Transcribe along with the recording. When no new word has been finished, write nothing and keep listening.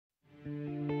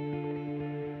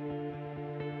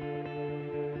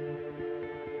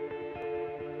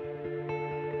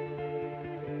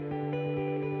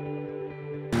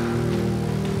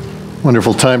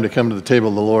Wonderful time to come to the table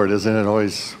of the Lord, isn't it?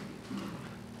 Always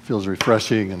feels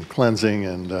refreshing and cleansing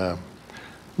and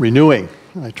renewing.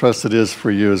 I trust it is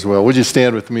for you as well. Would you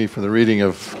stand with me for the reading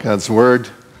of God's Word?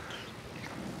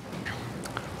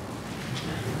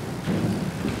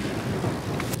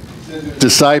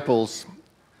 Disciples,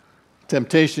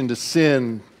 temptations to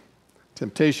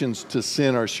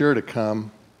sin are sure to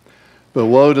come, but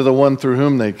woe to the one through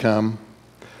whom they come.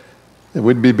 It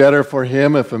would be better for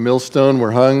him if a millstone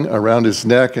were hung around his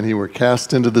neck and he were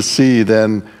cast into the sea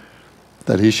than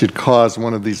that he should cause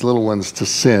one of these little ones to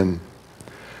sin.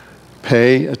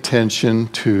 Pay attention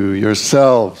to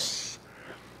yourselves.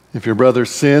 If your brother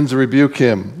sins, rebuke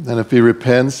him, and if he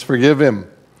repents, forgive him.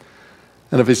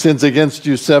 And if he sins against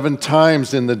you 7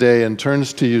 times in the day and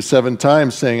turns to you 7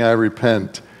 times saying, I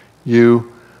repent,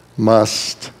 you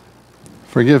must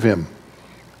forgive him.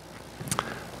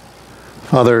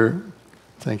 Father,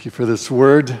 thank you for this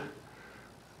word.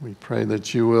 We pray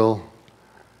that you will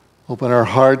open our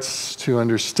hearts to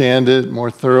understand it more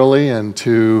thoroughly and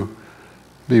to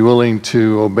be willing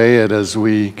to obey it as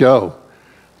we go.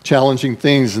 Challenging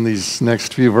things in these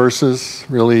next few verses,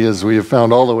 really, as we have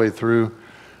found all the way through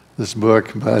this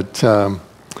book, but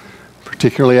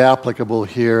particularly applicable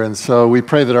here. And so we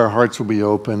pray that our hearts will be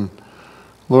open.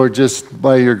 Lord, just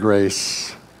by your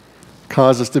grace,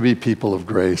 cause us to be people of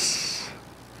grace.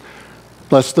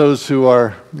 Bless those who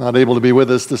are not able to be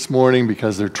with us this morning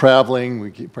because they're traveling.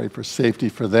 We pray for safety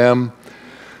for them.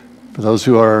 For those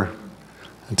who are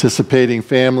anticipating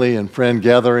family and friend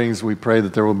gatherings, we pray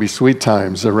that there will be sweet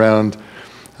times around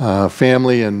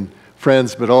family and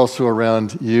friends, but also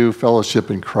around you, fellowship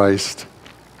in Christ.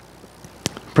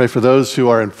 Pray for those who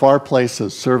are in far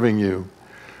places serving you.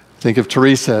 Think of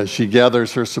Teresa as she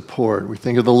gathers her support. We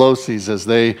think of the Losies as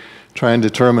they try and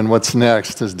determine what's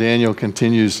next. As Daniel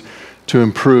continues to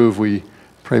improve, we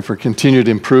pray for continued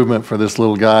improvement for this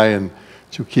little guy and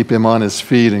to keep him on his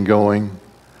feet and going.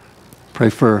 Pray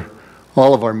for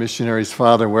all of our missionaries,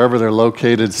 Father, wherever they're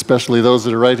located, especially those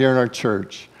that are right here in our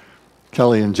church.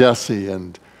 Kelly and Jesse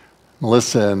and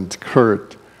Melissa and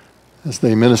Kurt, as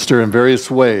they minister in various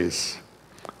ways.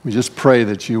 We just pray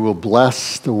that you will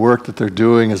bless the work that they're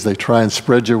doing as they try and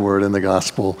spread your word in the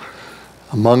gospel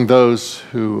among those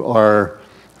who are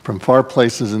from far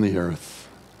places in the earth.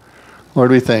 Lord,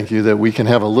 we thank you that we can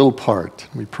have a little part.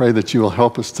 We pray that you will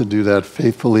help us to do that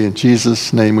faithfully. In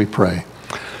Jesus' name we pray.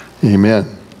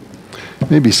 Amen. You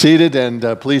may be seated,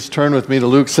 and please turn with me to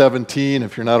Luke 17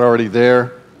 if you're not already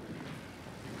there.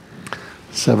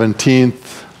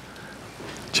 17th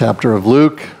chapter of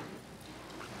Luke.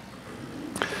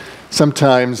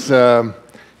 Sometimes,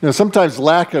 sometimes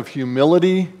lack of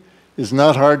humility is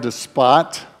not hard to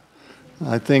spot.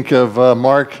 I think of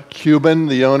Mark Cuban,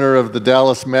 the owner of the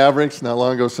Dallas Mavericks. Not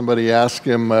long ago, somebody asked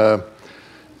him,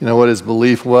 what his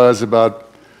belief was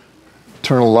about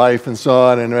eternal life and so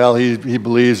on. And well, he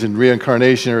believes in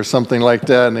reincarnation or something like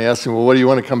that. And they asked him, well, what do you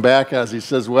want to come back as? He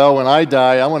says, well, when I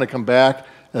die, I want to come back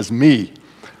as me.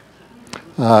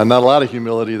 Not a lot of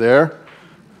humility there.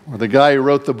 Or the guy who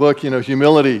wrote the book,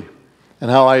 Humility and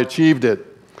How I Achieved It.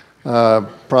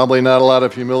 Probably not a lot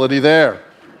of humility there.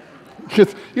 You're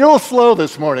a little slow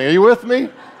this morning. Are you with me?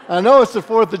 I know it's the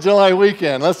 4th of July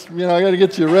weekend. I got to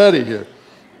get you ready here.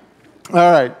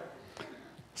 All right.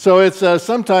 So it's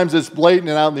sometimes it's blatant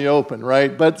and out in the open,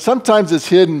 right? But sometimes it's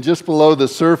hidden just below the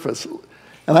surface.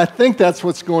 And I think that's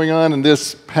what's going on in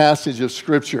this passage of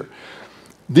Scripture.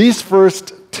 These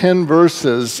first 10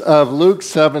 verses of Luke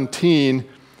 17,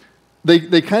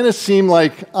 they kind of seem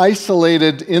like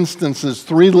isolated instances,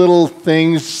 3 little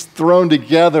things thrown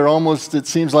together, almost it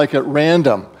seems like at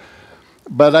random.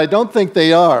 But I don't think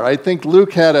they are. I think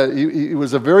Luke he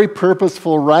was a very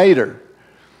purposeful writer.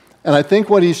 And I think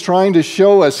what he's trying to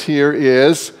show us here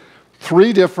is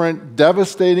 3 different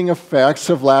devastating effects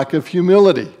of lack of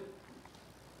humility.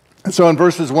 And so in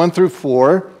verses 1 through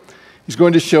 4, he's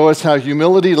going to show us how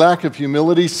lack of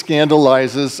humility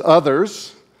scandalizes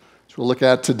others, which we'll look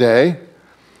at today.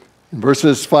 In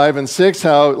verses 5 and 6,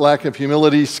 how lack of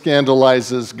humility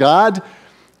scandalizes God.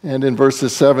 And in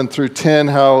verses 7 through 10,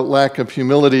 how lack of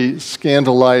humility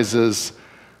scandalizes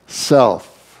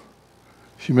self.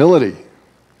 Humility.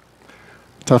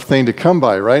 Tough thing to come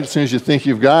by, right? As soon as you think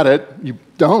you've got it, you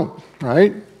don't,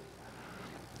 right?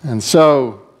 And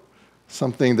so,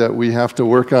 something that we have to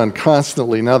work on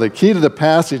constantly. Now, the key to the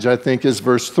passage, I think, is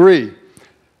verse 3.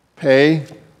 Pay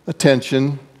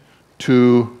attention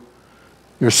to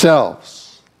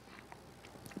yourselves.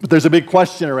 But there's a big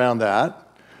question around that.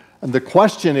 And the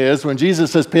question is, when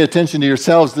Jesus says pay attention to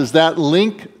yourselves, does that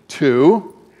link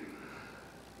to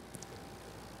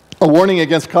a warning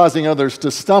against causing others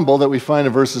to stumble that we find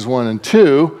in verses 1 and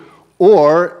 2,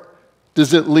 or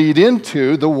does it lead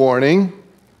into the warning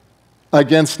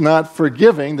against not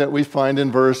forgiving that we find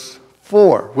in verse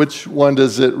 4? Which one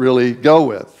does it really go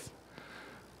with?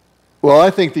 Well,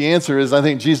 I think the answer is, I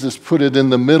think Jesus put it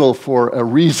in the middle for a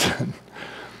reason.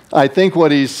 I think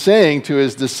what he's saying to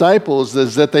his disciples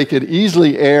is that they could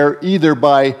easily err either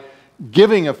by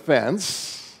giving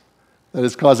offense, that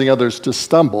is causing others to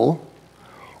stumble,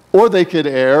 or they could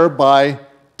err by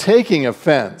taking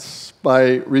offense,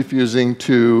 by refusing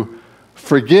to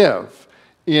forgive.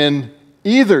 In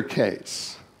either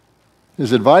case,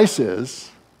 his advice is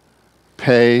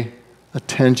pay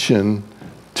attention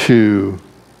to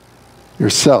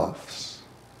yourselves.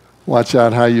 Watch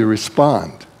out how you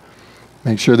respond.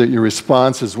 Make sure that your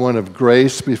response is one of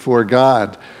grace before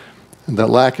God, and that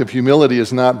lack of humility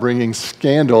is not bringing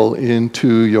scandal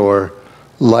into your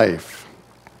life.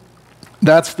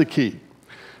 That's the key.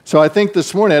 So I think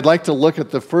this morning I'd like to look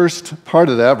at the first part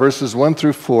of that, verses 1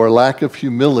 through 4, lack of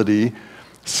humility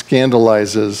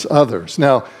scandalizes others.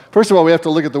 Now, first of all, we have to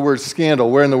look at the word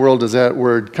scandal. Where in the world does that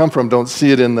word come from? Don't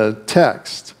see it in the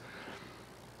text.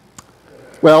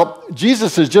 Well,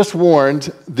 Jesus has just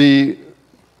warned the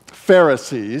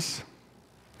Pharisees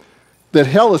that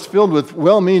hell is filled with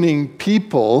well-meaning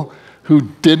people who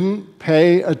didn't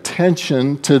pay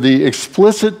attention to the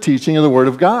explicit teaching of the Word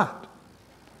of God,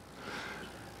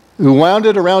 who wound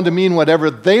it around to mean whatever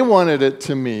they wanted it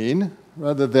to mean,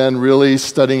 rather than really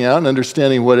studying out and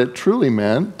understanding what it truly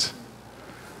meant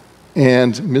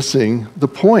and missing the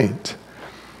point.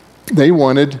 They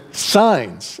wanted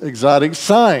signs, exotic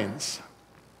signs.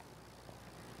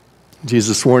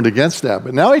 Jesus warned against that.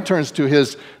 But now he turns to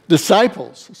his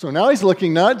disciples. So now he's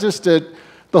looking not just at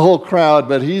the whole crowd,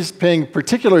 but he's paying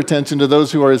particular attention to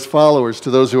those who are his followers, to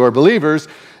those who are believers.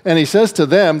 And he says to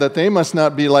them that they must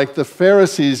not be like the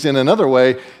Pharisees in another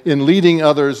way, in leading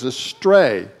others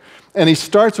astray. And he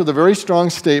starts with a very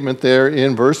strong statement there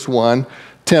in verse 1.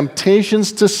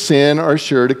 Temptations to sin are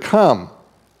sure to come.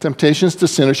 Temptations to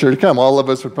sin are sure to come. All of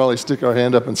us would probably stick our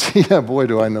hand up and say, yeah, boy,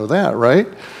 do I know that, right?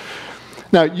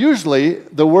 Now, usually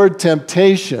the word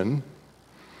temptation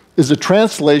is a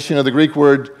translation of the Greek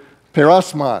word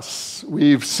peirasmos.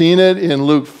 We've seen it in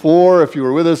Luke 4, if you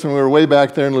were with us when we were way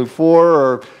back there in Luke 4,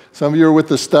 or some of you were with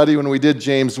the study when we did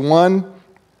James 1.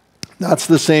 That's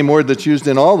the same word that's used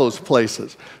in all those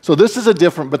places. So this is a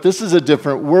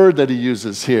different word that he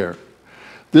uses here.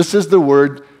 This is the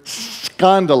word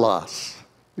skandalos,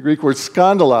 the Greek word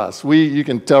skandalos. You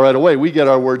can tell right away, we get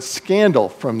our word scandal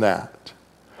from that.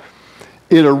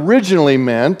 It originally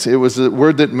meant, it was a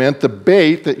word that meant the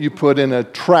bait that you put in a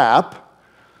trap.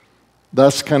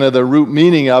 Thus, kind of the root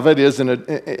meaning of it is an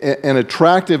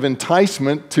attractive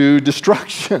enticement to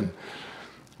destruction.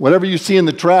 Whatever you see in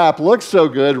the trap looks so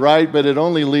good, right? But it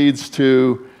only leads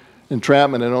to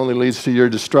entrapment. It only leads to your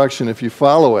destruction if you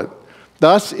follow it.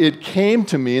 Thus, it came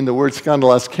to mean, the word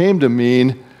skandalos came to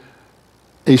mean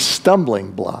a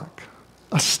stumbling block.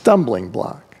 A stumbling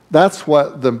block. That's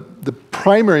what the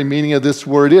primary meaning of this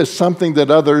word is, something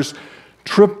that others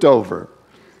tripped over.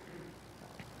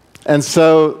 And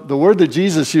so the word that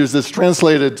Jesus used that's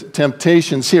translated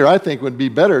temptations here, I think would be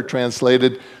better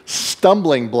translated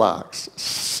stumbling blocks.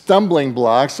 Stumbling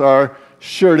blocks are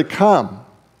sure to come.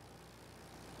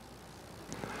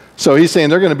 So he's saying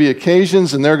there are going to be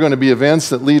occasions and there are going to be events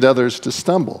that lead others to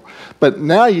stumble. But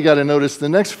now you got to notice the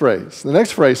next phrase. The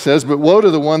next phrase says, but woe to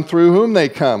the one through whom they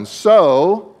come.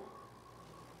 So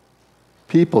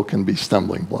people can be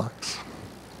stumbling blocks.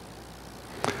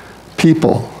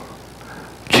 People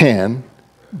can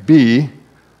be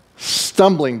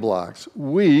stumbling blocks.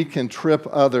 We can trip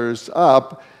others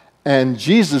up, and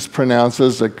Jesus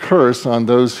pronounces a curse on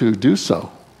those who do so.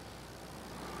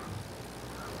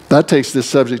 That takes this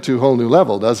subject to a whole new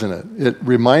level, doesn't it? It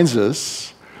reminds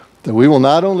us that we will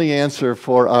not only answer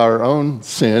for our own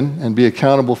sin and be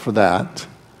accountable for that,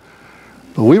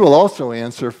 but we will also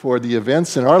answer for the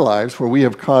events in our lives where we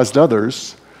have caused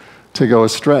others to go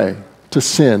astray, to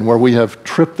sin, where we have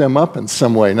tripped them up in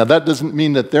some way. Now, that doesn't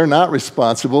mean that they're not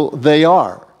responsible. They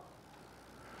are.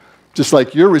 Just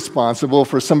like you're responsible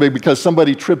for somebody, because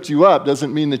somebody tripped you up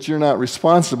doesn't mean that you're not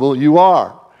responsible. You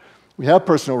are. We have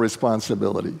personal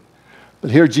responsibility.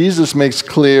 But here Jesus makes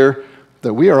clear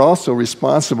that we are also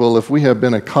responsible if we have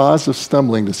been a cause of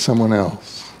stumbling to someone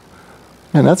else.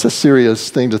 And that's a serious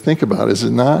thing to think about, is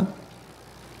it not?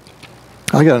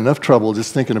 I got enough trouble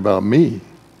just thinking about me.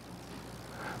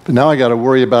 But now I got to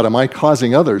worry about, am I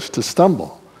causing others to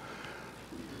stumble?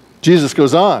 Jesus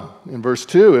goes on in verse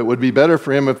 2, it would be better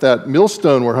for him if that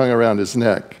millstone were hung around his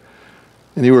neck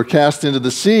and he were cast into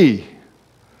the sea.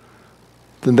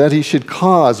 than that he should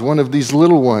cause one of these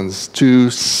little ones to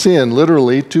sin,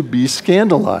 literally to be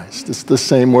scandalized. It's the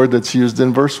same word that's used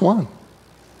in verse 1.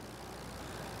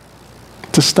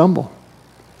 To stumble.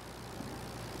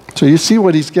 So you see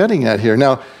what he's getting at here.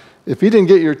 Now, if he didn't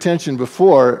get your attention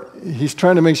before, he's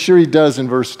trying to make sure he does in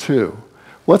verse 2.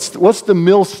 What's the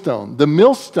millstone? The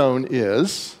millstone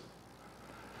is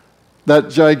that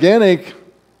gigantic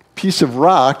piece of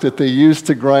rock that they used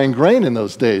to grind grain in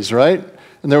those days, right?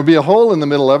 And there would be a hole in the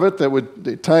middle of it that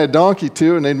they'd tie a donkey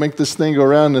to, and they'd make this thing go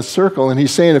around in a circle. And he's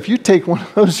saying, if you take one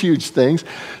of those huge things,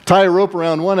 tie a rope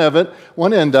around one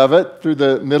end of it through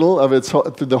the middle of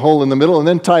through the hole in the middle, and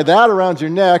then tie that around your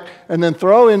neck, and then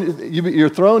you're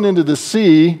thrown into the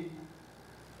sea.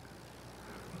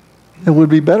 It would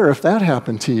be better if that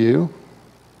happened to you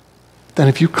than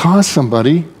if you caused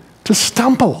somebody to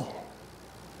stumble.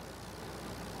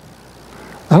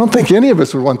 I don't think any of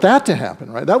us would want that to happen,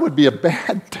 right? That would be a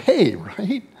bad day,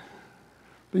 right?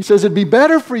 But he says it'd be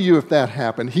better for you if that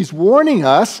happened. He's warning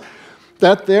us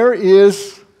that there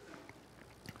is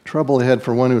trouble ahead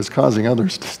for one who is causing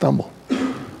others to stumble.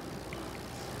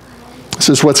 This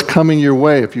is what's coming your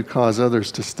way if you cause others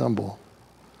to stumble.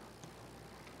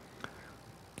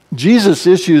 Jesus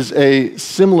issues a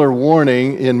similar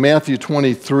warning in Matthew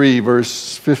 23,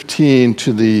 verse 15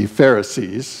 to the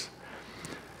Pharisees.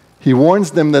 He warns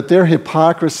them that their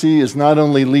hypocrisy is not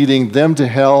only leading them to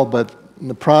hell, but in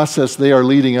the process they are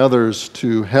leading others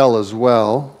to hell as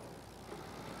well.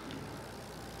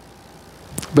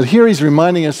 But here he's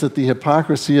reminding us that the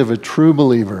hypocrisy of a true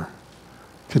believer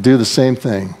could do the same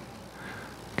thing.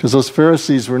 Because those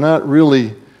Pharisees were not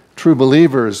really true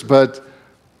believers, but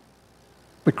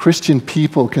Christian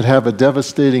people could have a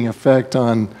devastating effect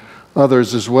on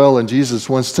others as well, and Jesus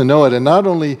wants to know it. And not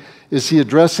only is he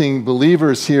addressing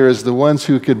believers here as the ones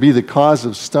who could be the cause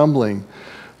of stumbling,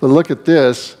 but look at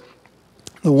this.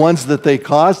 The ones that they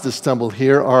cause to stumble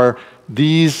here are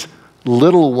these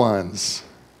little ones.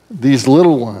 These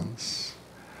little ones.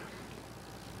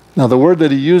 Now, the word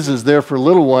that he uses there for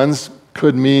little ones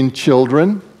could mean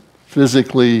children,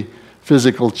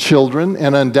 physical children,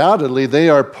 and undoubtedly they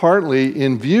are partly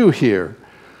in view here.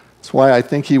 That's why I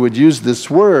think he would use this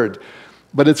word.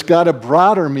 But it's got a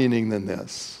broader meaning than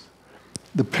this.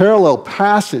 The parallel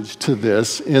passage to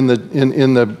this in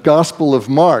the Gospel of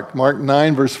Mark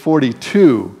 9, verse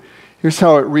 42, here's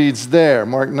how it reads there.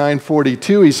 Mark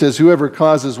 9:42, he says, whoever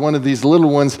causes one of these little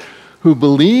ones who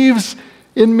believes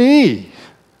in me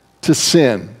to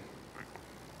sin.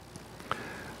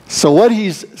 So what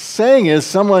he's saying is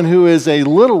someone who is a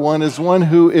little one is one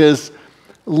who is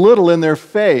little in their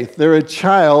faith. They're a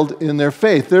child in their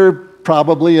faith. They're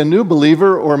probably a new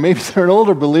believer, or maybe they're an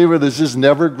older believer that's just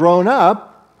never grown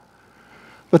up,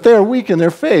 but they are weak in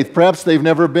their faith. Perhaps they've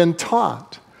never been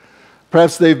taught.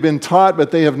 Perhaps they've been taught,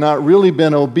 but they have not really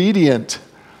been obedient,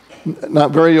 not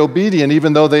very obedient,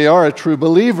 even though they are a true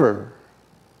believer.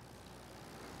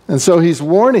 And so he's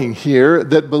warning here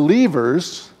that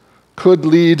believers could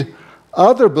lead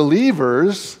other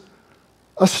believers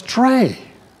astray.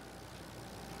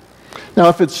 Now,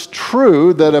 if it's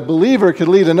true that a believer could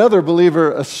lead another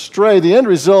believer astray, the end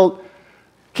result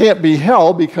can't be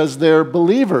hell because they're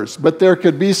believers. But there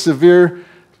could be severe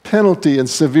penalty and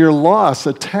severe loss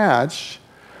attached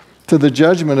to the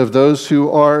judgment of those who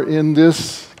are in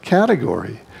this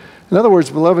category. In other words,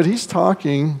 beloved, he's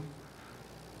talking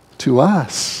to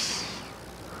us.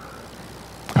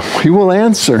 We will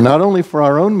answer not only for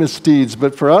our own misdeeds,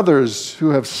 but for others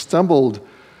who have stumbled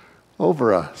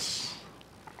over us.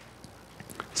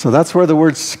 So that's where the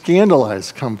word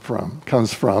scandalized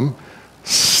comes from,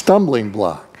 stumbling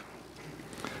block.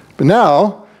 But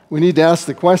now we need to ask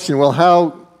the question, well,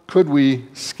 how could we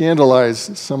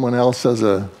scandalize someone else as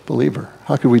a believer?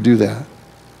 How could we do that?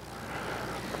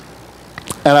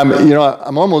 And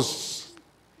I'm almost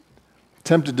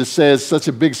tempted to say it's such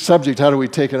a big subject, how do we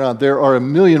take it on? There are a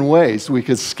million ways we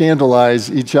could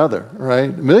scandalize each other, right?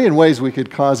 A million ways we could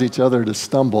cause each other to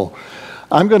stumble.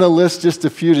 I'm going to list just a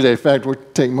few today. In fact, we'll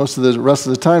take most of the rest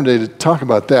of the time today to talk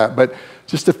about that. But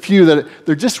just a few that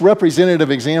they're just representative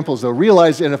examples, though.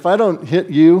 Realize, and if I don't hit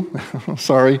you,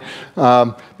 sorry,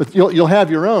 but you'll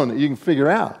have your own that you can figure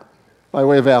out by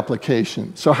way of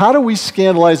application. So how do we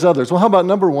scandalize others? Well, how about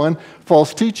number one,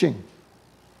 false teaching?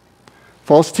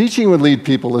 False teaching would lead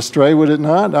people astray, would it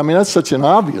not? I mean, that's such an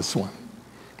obvious one.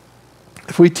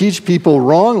 If we teach people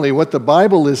wrongly what the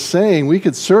Bible is saying, we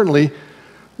could certainly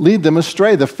lead them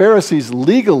astray. The Pharisees'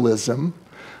 legalism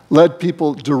led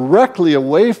people directly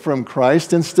away from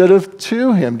Christ instead of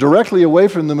to him, directly away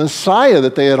from the Messiah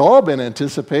that they had all been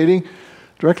anticipating,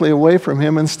 directly away from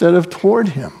him instead of toward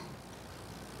him.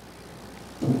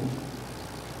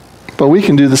 But we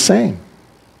can do the same.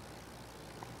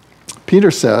 Peter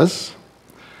says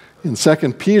in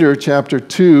 2 Peter chapter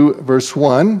 2, verse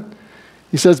 1,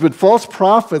 he says, "But false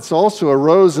prophets also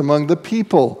arose among the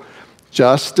people,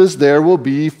 just as there will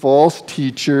be false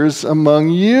teachers among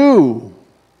you."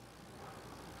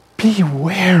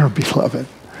 Beware, beloved.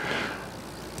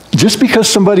 Just because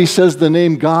somebody says the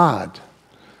name God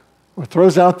or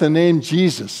throws out the name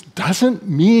Jesus doesn't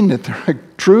mean that they're a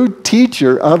true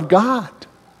teacher of God.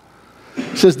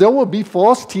 He says, there will be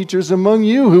false teachers among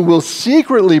you who will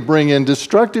secretly bring in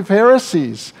destructive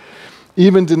heresies,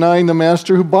 even denying the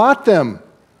master who bought them,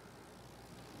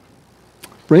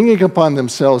 bringing upon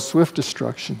themselves swift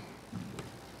destruction.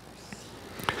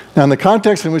 Now, in the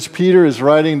context in which Peter is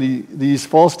writing, these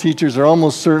false teachers are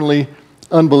almost certainly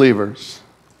unbelievers.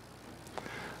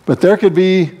 But there could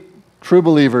be true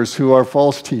believers who are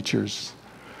false teachers.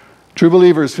 True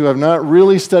believers who have not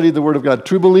really studied the Word of God.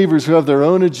 True believers who have their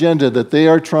own agenda that they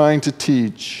are trying to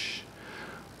teach.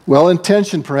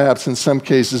 Well-intentioned, perhaps, in some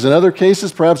cases. In other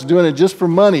cases, perhaps doing it just for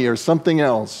money or something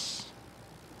else.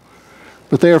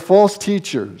 But they are false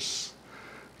teachers.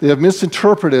 They have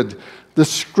misinterpreted the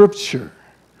Scripture.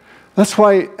 That's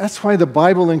why the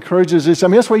Bible encourages us. I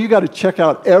mean, that's why you got to check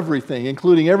out everything,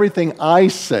 including everything I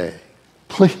say.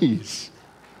 Please.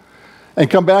 And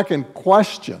come back and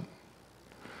question.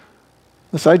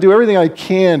 Listen, I do everything I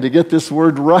can to get this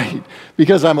word right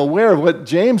because I'm aware of what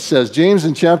James says. James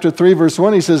in chapter 3, verse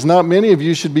 1, he says, "Not many of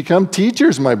you should become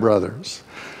teachers, my brothers.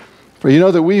 For you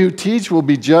know that we who teach will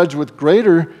be judged with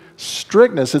greater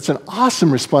strictness." It's an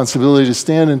awesome responsibility to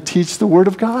stand and teach the Word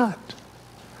of God.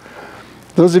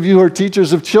 Those of you who are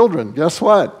teachers of children, guess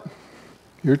what?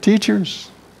 You're teachers.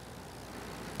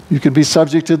 You could be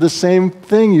subject to the same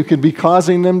thing. You could be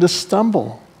causing them to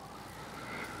stumble.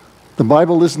 The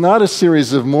Bible is not a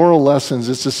series of moral lessons.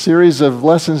 It's a series of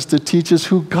lessons to teach us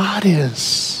who God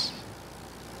is.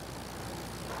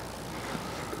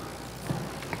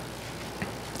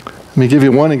 Let me give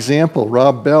you one example.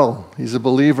 Rob Bell, he's a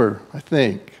believer, I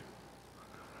think.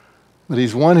 But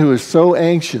he's one who is so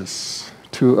anxious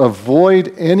to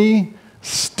avoid any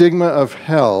stigma of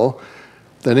hell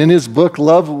that in his book,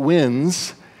 Love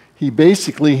Wins, he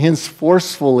basically hints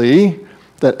forcefully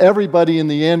that everybody in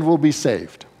the end will be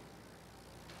saved.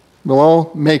 We'll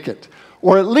all make it.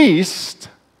 Or at least,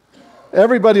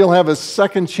 everybody will have a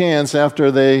second chance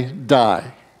after they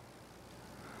die.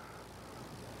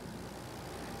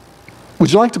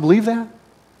 Would you like to believe that?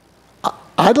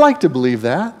 I'd like to believe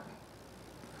that.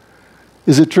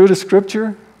 Is it true to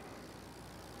Scripture?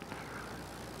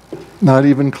 Not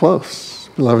even close.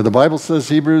 Beloved, the Bible says,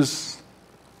 Hebrews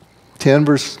 10,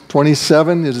 verse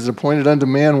 27, "It is appointed unto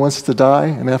man once to die,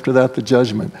 and after that the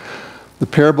judgment." The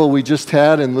parable we just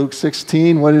had in Luke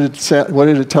 16, what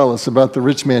did it tell us about the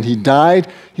rich man? He died,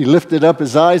 he lifted up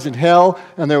his eyes in hell,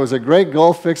 and there was a great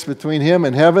gulf fixed between him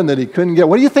and heaven that he couldn't get.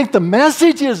 What do you think the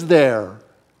message is there?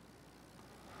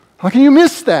 How can you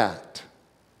miss that?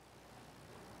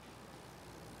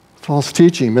 False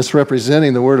teaching,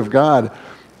 misrepresenting the Word of God.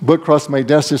 A book crossed my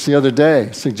desk just the other day,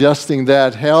 suggesting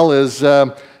that hell's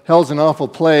an awful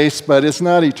place, but it's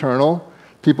not eternal.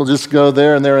 People just go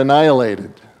there and they're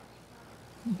annihilated.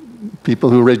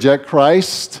 People who reject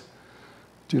Christ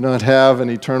do not have an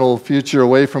eternal future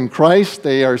away from Christ.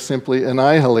 They are simply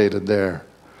annihilated there.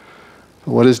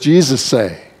 But what does Jesus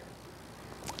say?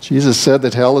 Jesus said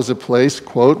that hell is a place,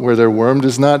 quote, "where their worm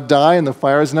does not die and the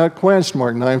fire is not quenched,"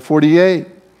 Mark 9:48.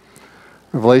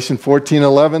 Revelation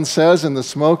 14:11 says, "And the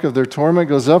smoke of their torment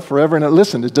goes up forever." And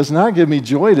listen, it does not give me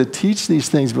joy to teach these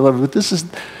things, beloved, but this is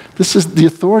the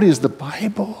authority is the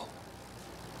Bible.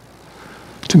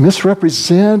 To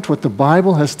misrepresent what the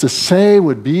Bible has to say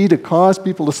would be to cause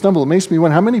people to stumble. It makes me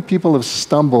wonder how many people have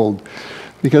stumbled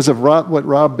because of what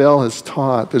Rob Bell has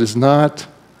taught that is not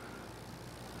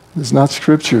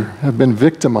Scripture, have been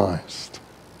victimized.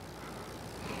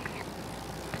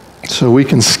 So we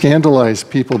can scandalize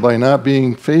people by not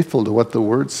being faithful to what the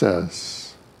Word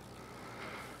says.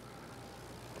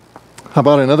 How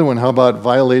about another one? How about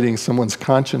violating someone's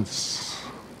conscience?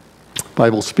 The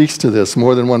Bible speaks to this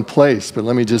more than one place, but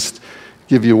let me just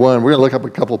give you one. We're going to look up a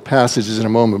couple passages in a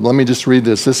moment. But let me just read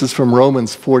this. This is from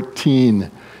Romans 14. You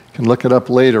can look it up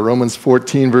later. Romans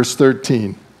 14, verse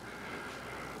 13.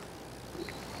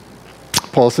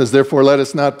 Paul says, "Therefore let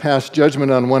us not pass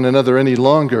judgment on one another any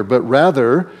longer, but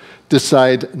rather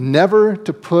decide never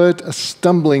to put a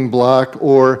stumbling block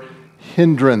or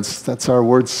hindrance." That's our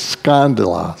word,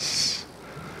 scandalized.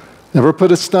 Never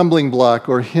put a stumbling block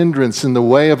or hindrance in the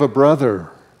way of a brother.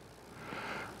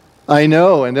 I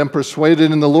know and am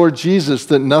persuaded in the Lord Jesus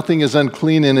that nothing is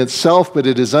unclean in itself, but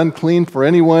it is unclean for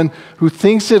anyone who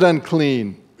thinks it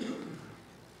unclean.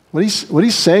 What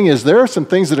he's saying is there are some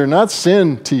things that are not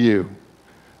sin to you.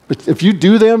 But if you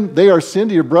do them, they are sin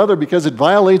to your brother because it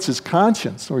violates his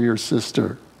conscience, or your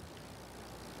sister.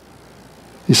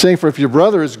 He's saying, for if your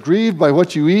brother is grieved by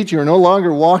what you eat, you are no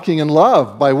longer walking in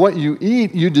love. By what you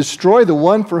eat, you destroy the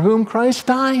one for whom Christ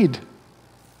died.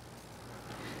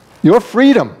 Your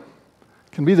freedom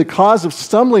can be the cause of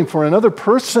stumbling for another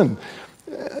person.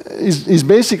 He's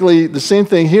basically the same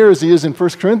thing here as he is in 1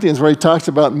 Corinthians, where he talks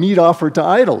about meat offered to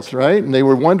idols, right? And they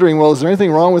were wondering, well, is there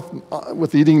anything wrong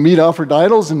with eating meat offered to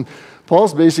idols? And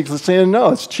Paul's basically saying, no,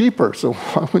 it's cheaper, so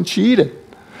why wouldn't you eat it?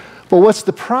 But what's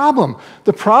the problem?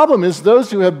 The problem is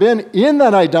those who have been in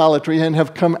that idolatry and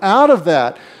have come out of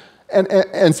that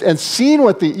and seen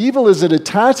what the evil is that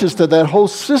attaches to that whole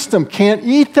system can't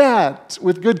eat that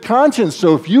with good conscience.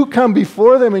 So if you come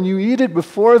before them and you eat it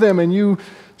before them and you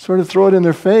sort of throw it in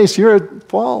their face, you're at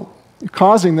fault. You're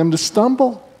causing them to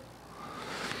stumble.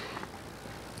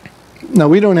 Now,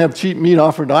 we don't have cheap meat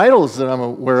offered to idols that I'm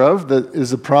aware of that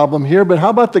is a problem here, but how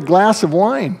about the glass of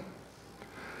wine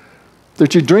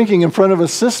that you're drinking in front of a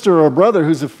sister or a brother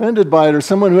who's offended by it, or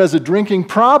someone who has a drinking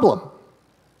problem?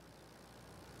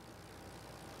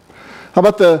 How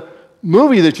about the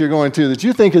movie that you're going to that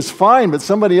you think is fine, but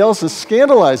somebody else is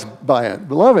scandalized by it?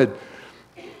 Beloved,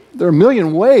 there are a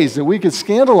million ways that we could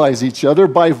scandalize each other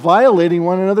by violating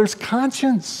one another's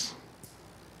conscience.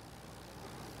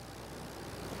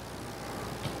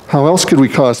 How else could we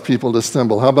cause people to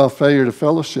stumble? How about failure to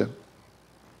fellowship?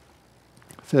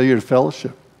 Failure to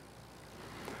fellowship.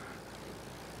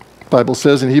 The Bible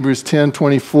says in Hebrews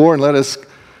 10:24, and let us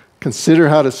consider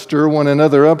how to stir one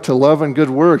another up to love and good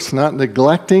works, not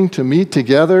neglecting to meet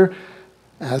together,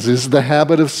 as is the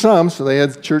habit of some. So they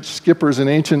had church skippers in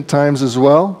ancient times as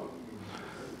well.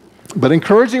 But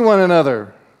encouraging one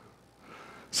another.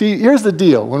 See, here's the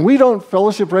deal. When we don't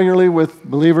fellowship regularly with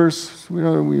believers, we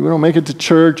don't make it to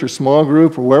church or small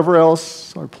group or wherever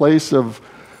else our place of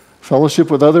fellowship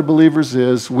with other believers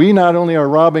is, we not only are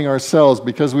robbing ourselves,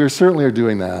 because we certainly are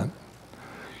doing that.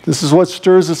 This is what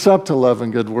stirs us up to love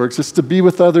and good works. It's to be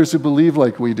with others who believe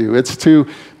like we do. It's to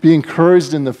be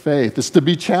encouraged in the faith. It's to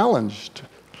be challenged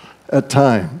at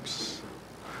times,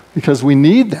 because we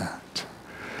need that.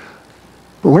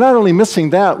 But we're not only missing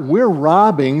that, we're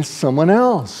robbing someone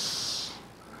else.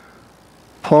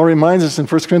 Paul reminds us in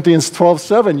 1 Corinthians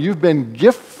 12:7, you've been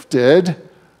gifted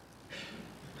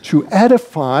to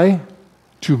edify,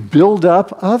 to build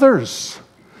up others.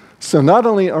 So not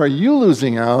only are you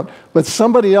losing out, but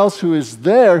somebody else who is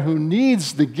there who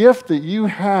needs the gift that you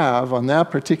have on that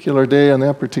particular day, on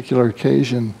that particular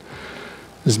occasion,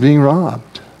 is being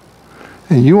robbed.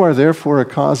 And you are therefore a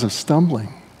cause of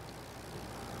stumbling.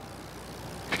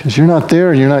 Because you're not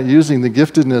there and you're not using the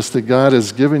giftedness that God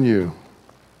has given you.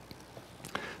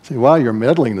 Say, wow, you're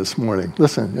meddling this morning.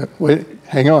 Listen, wait,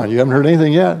 hang on. You haven't heard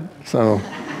anything yet. So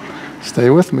stay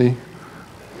with me.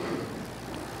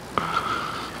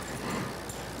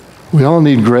 We all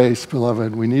need grace,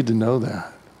 beloved. We need to know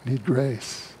that. We need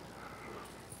grace.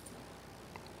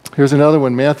 Here's another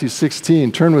one, Matthew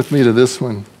 16. Turn with me to this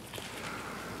one.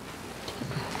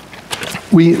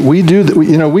 We do,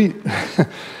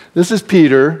 this is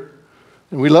Peter,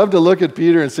 and we love to look at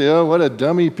Peter and say, oh, what a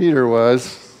dummy Peter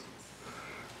was.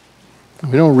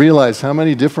 We don't realize how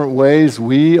many different ways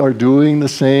we are doing the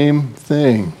same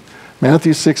thing.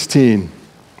 Matthew 16.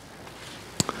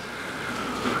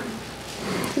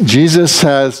 Jesus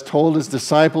has told his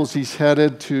disciples he's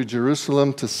headed to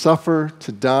Jerusalem to suffer,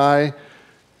 to die,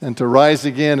 and to rise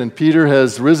again. And Peter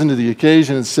has risen to the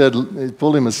occasion and said, he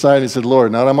pulled him aside and said,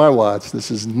 Lord, not on my watch. This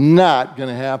is not going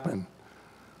to happen.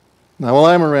 Now, while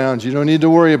I'm around, you don't need to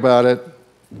worry about it.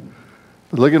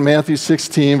 But look at Matthew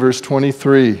 16, verse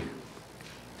 23.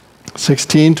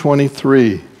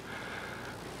 16:23.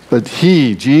 But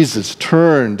he, Jesus,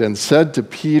 turned and said to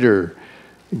Peter,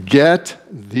 get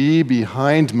thee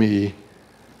behind me,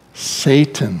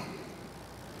 Satan.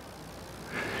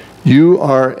 You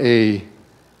are a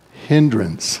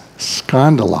hindrance,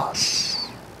 scandalized.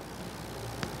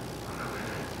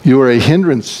 You are a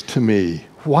hindrance to me.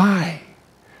 Why?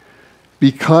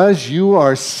 Because you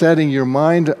are not setting your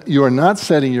mind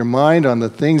on the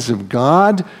things of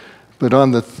God, but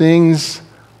on the things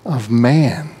of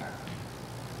man.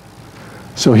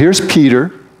 So here's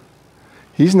Peter.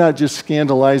 He's not just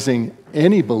scandalizing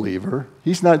any believer.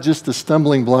 He's not just a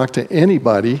stumbling block to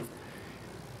anybody.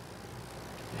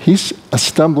 He's a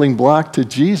stumbling block to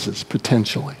Jesus,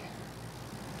 potentially.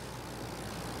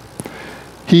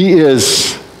 He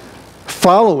is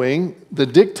following the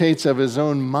dictates of his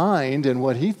own mind and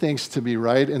what he thinks to be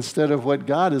right instead of what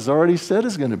God has already said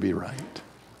is going to be right.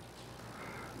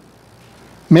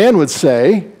 Man would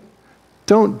say,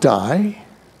 don't die.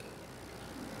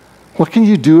 What can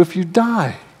you do if you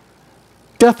die?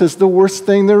 Death is the worst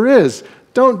thing there is.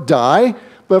 Don't die.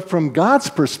 But from God's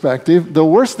perspective, the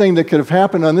worst thing that could have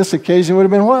happened on this occasion would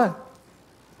have been what?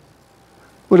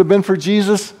 Would have been for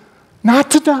Jesus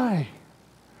not to die.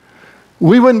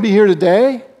 We wouldn't be here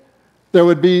today. There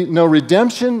would be no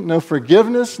redemption, no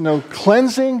forgiveness, no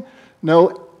cleansing,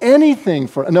 no anything,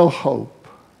 no hope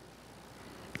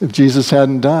if Jesus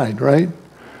hadn't died, right?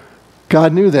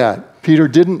 God knew that. Peter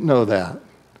didn't know that.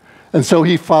 And so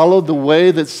he followed the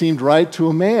way that seemed right to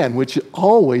a man, which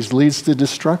always leads to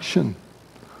destruction.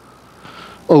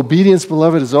 Obedience,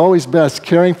 beloved, is always best.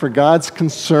 Caring for God's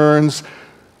concerns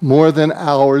more than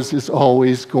ours is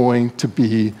always going to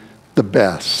be the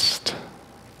best.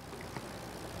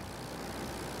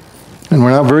 And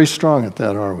we're not very strong at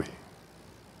that, are we?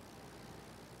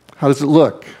 How does it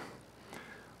look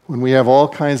when we have all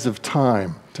kinds of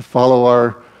time to follow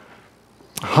our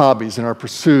hobbies and our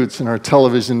pursuits and our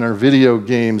television and our video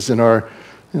games and our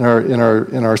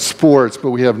sports,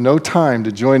 but we have no time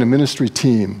to join a ministry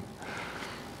team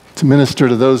to minister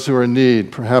to those who are in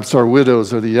need, perhaps our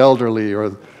widows or the elderly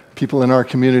or people in our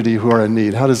community who are in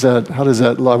need? How does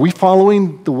that look? Are we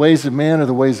following the ways of man or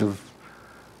the ways of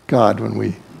God when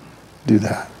we do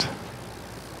that?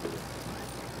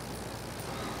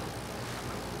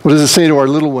 What does it say to our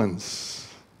little ones,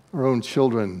 our own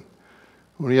children,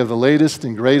 when we have the latest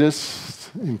and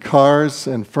greatest in cars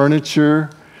and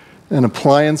furniture and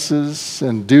appliances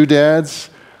and doodads,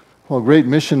 while great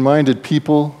mission-minded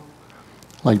people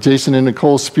like Jason and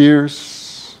Nicole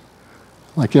Spears,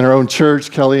 like in our own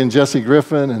church, Kelly and Jesse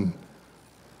Griffin and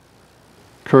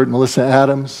Kurt and Melissa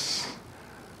Adams,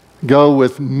 go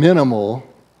with minimal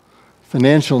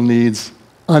financial needs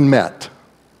unmet.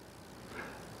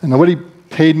 And nobody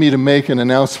paid me to make an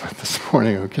announcement this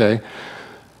morning, okay?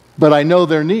 But I know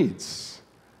their needs,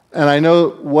 and I know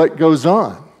what goes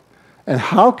on. And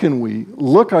how can we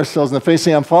look ourselves in the face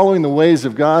and say, I'm following the ways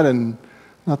of God and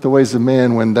not the ways of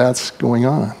man when that's going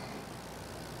on?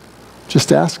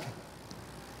 Just asking.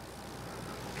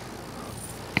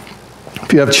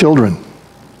 If you have children,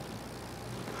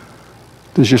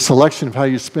 does your selection of how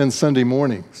you spend Sunday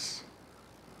mornings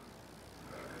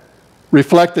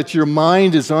reflect that your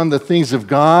mind is on the things of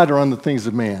God or on the things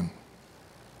of man?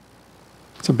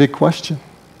 It's a big question.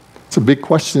 It's a big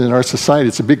question in our society.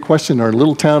 It's a big question in our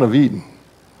little town of Eden,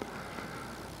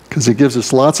 because it gives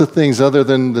us lots of things other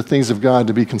than the things of God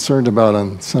to be concerned about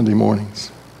on Sunday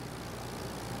mornings.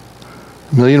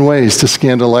 A million ways to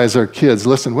scandalize our kids.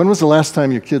 Listen, when was the last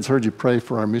time your kids heard you pray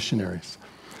for our missionaries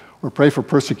or pray for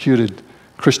persecuted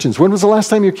Christians? When was the last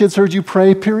time your kids heard you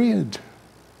pray, period?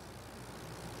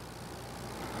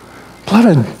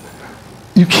 Beloved,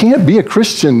 you can't be a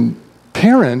Christian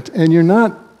parent and you're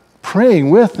not praying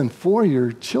with and for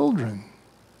your children.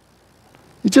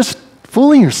 You're just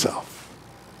fooling yourself.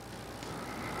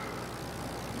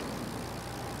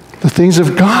 The things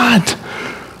of God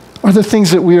are the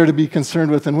things that we are to be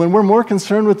concerned with. And when we're more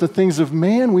concerned with the things of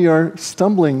man, we are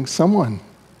stumbling someone.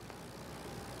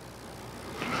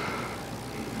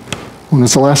 When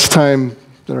was the last time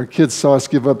that our kids saw us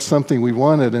give up something we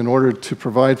wanted in order to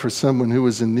provide for someone who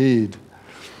was in need?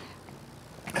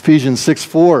 Ephesians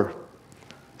 6:4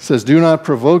 says, do not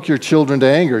provoke your children to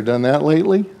anger. Done that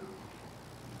lately?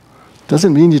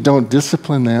 Doesn't mean you don't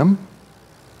discipline them,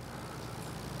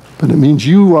 but it means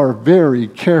you are very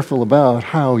careful about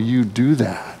how you do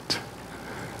that,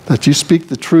 that you speak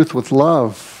the truth with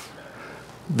love.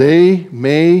 They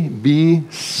may be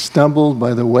stumbled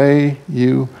by the way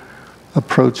you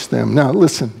approach them. Now,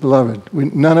 listen, beloved,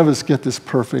 none of us get this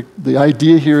perfect. The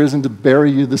idea here isn't to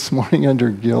bury you this morning under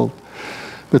guilt,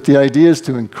 but the idea is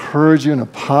to encourage you in a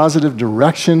positive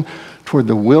direction toward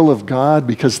the will of God,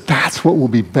 because that's what will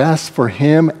be best for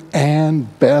Him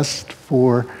and best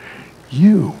for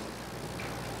you.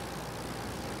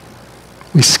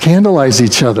 We scandalize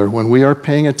each other when we are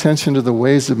paying attention to the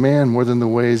ways of man more than the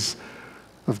ways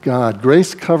of God.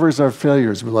 Grace covers our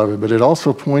failures, beloved, but it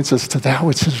also points us to that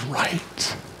which is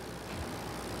right.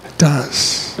 It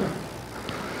does.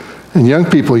 And young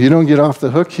people, you don't get off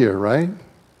the hook here, right?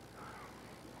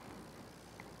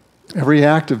 Every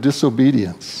act of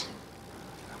disobedience,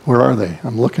 where are they?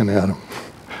 I'm looking at them.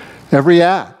 Every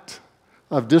act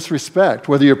of disrespect,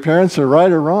 whether your parents are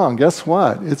right or wrong, guess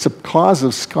what? It's a cause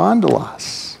of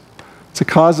scandalous. It's a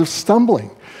cause of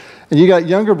stumbling. And you got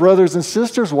younger brothers and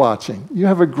sisters watching. You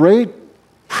have a great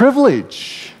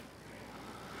privilege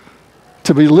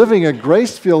to be living a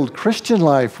grace-filled Christian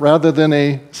life rather than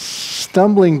a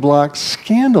stumbling block,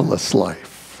 scandalous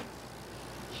life.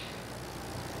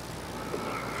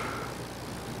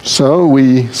 So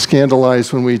we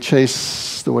scandalize when we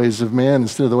chase the ways of man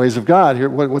instead of the ways of God. Here,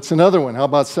 what's another one? How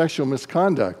about sexual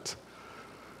misconduct?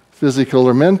 Physical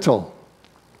or mental?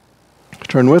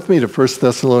 Turn with me to 1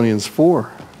 Thessalonians 4.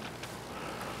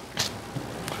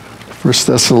 1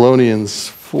 Thessalonians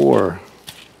 4.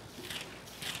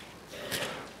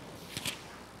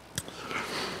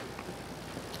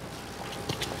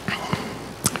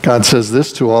 God says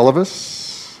this to all of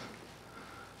us.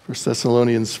 1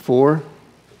 Thessalonians 4,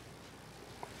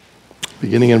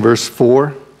 beginning in verse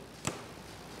 4.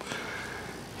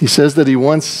 He says that he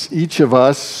wants each of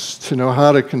us to know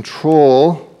how to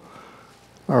control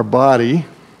our body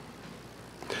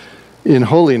in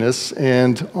holiness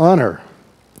and honor,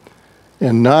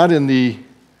 and not in the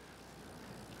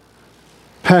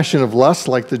passion of lust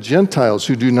like the Gentiles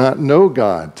who do not know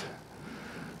God.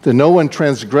 That no one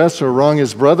transgress or wrong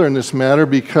his brother in this matter,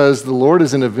 because the Lord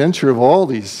is an avenger of all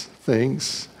these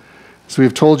things. As we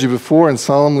have told you before and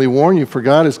solemnly warn you, for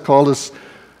God has called us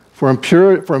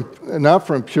not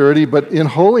for impurity, but in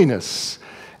holiness.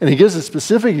 And he gives a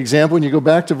specific example when you go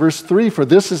back to verse 3, for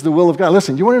this is the will of God.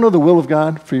 Listen, you want to know the will of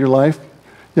God for your life?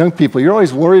 Young people, you're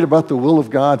always worried about the will of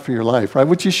God for your life, right?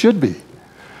 Which you should be.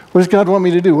 What does God want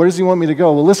me to do? Where does he want me to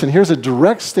go? Well, listen, here's a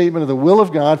direct statement of the will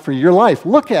of God for your life.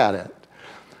 Look at it.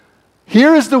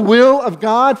 Here is the will of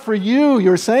God for you,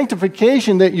 your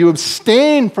sanctification, that you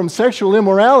abstain from sexual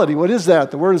immorality. What is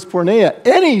that? The word is porneia,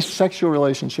 any sexual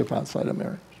relationship outside of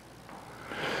marriage.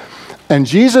 And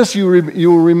Jesus, you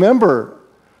will remember,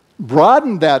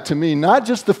 broadened that to mean not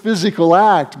just the physical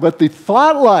act, but the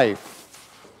thought life.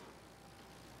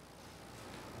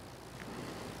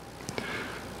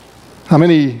 How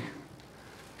many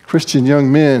Christian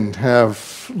young men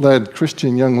have led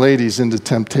Christian young ladies into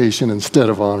temptation instead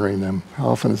of honoring them? How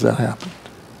often has that happened?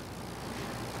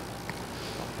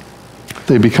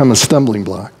 They become a stumbling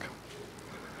block.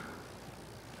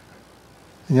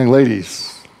 And young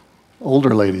ladies,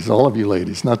 older ladies, all of you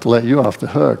ladies, not to let you off the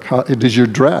hook, does your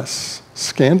dress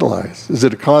scandalize? Is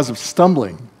it a cause of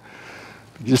stumbling?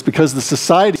 Just because the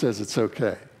society says it's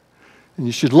okay. And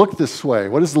you should look this way.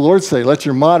 What does the Lord say? Let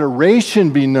your moderation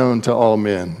be known to all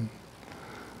men.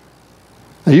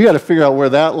 Now, you got to figure out where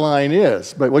that line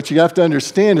is. But what you have to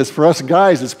understand is, for us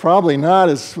guys, it's probably not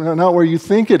where you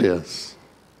think it is.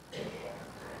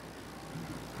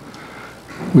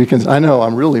 I know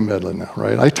I'm really meddling now,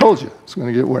 right? I told you it's going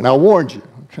to get worse. And I warned you.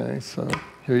 Okay, so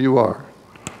here you are.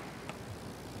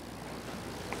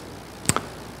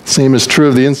 Same is true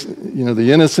of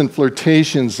the innocent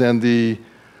flirtations and the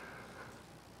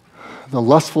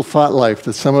lustful thought life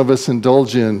that some of us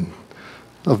indulge in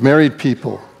of married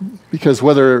people, because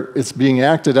whether it's being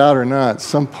acted out or not,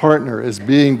 some partner is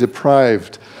being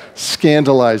deprived,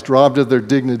 scandalized, robbed of their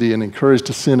dignity, and encouraged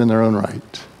to sin in their own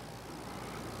right.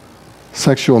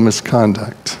 Sexual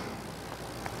misconduct.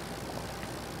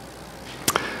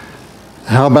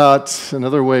 How about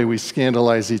another way we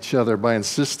scandalize each other? By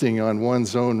insisting on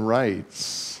one's own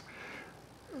rights.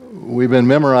 We've been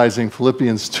memorizing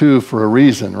Philippians 2 for a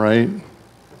reason, right?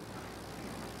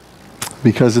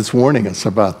 Because it's warning us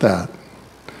about that.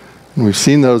 And we've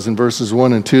seen those in verses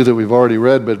 1 and 2 that we've already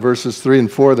read, but verses 3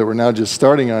 and 4 that we're now just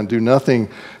starting on, do nothing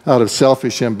out of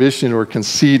selfish ambition or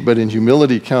conceit, but in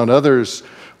humility count others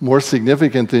more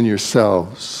significant than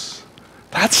yourselves.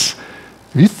 Have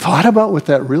you thought about what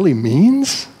that really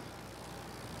means?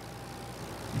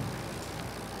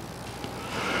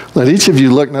 Let each of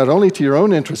you look not only to your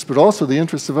own interests, but also the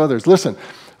interests of others. Listen,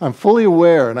 I'm fully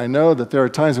aware, and I know that there are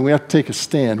times when we have to take a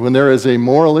stand. When there is a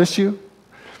moral issue,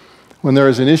 when there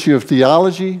is an issue of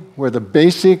theology, where the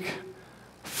basic,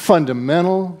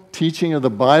 fundamental teaching of the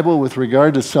Bible with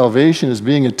regard to salvation is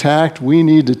being attacked, we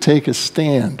need to take a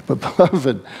stand. But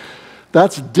beloved,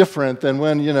 that's different than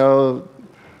when,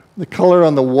 the color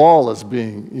on the wall is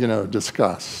being,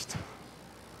 discussed.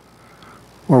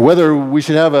 Or whether we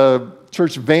should have a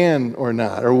church van or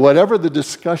not, or whatever the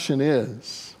discussion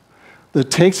is that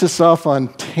takes us off on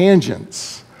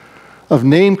tangents of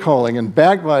name-calling and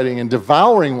backbiting and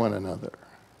devouring one another.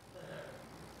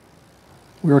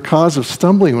 We're a cause of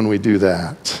stumbling when we do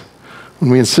that,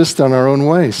 when we insist on our own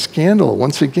way. Scandal,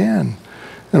 once again.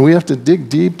 And we have to dig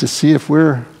deep to see if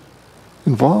we're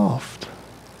involved.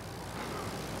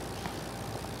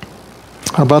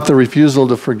 How about the refusal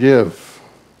to forgive?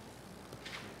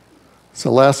 It's the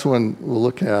last one we'll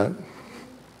look at.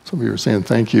 Some of you are saying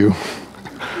thank you,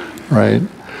 right?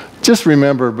 Just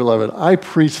remember, beloved, I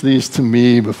preach these to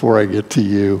me before I get to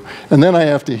you, and then I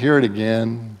have to hear it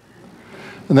again.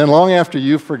 And then long after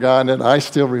you've forgotten it, I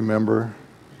still remember.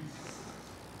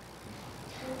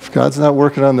 If God's not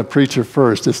working on the preacher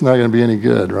first, it's not going to be any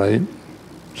good, right?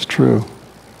 It's true.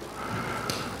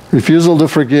 Refusal to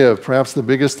forgive, perhaps the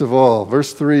biggest of all.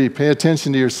 Verse 3, pay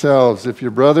attention to yourselves. If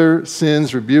your brother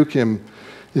sins, rebuke him.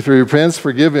 If he repents,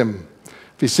 forgive him.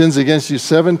 If he sins against you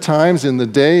 7 times in the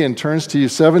day and turns to you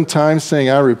 7 times saying,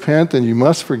 I repent, then you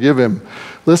must forgive him.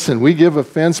 Listen, we give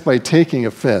offense by taking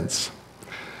offense.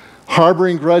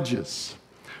 Harboring grudges.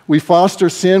 We foster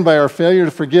sin by our failure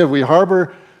to forgive. We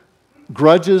harbor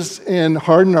grudges and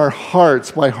harden our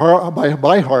hearts by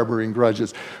harboring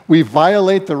grudges. We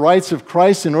violate the rights of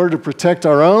Christ in order to protect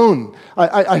our own.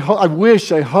 I'm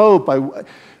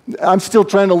still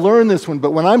trying to learn this one,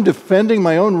 but when I'm defending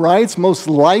my own rights, most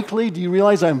likely, do you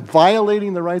realize I'm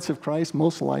violating the rights of Christ?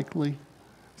 Most likely.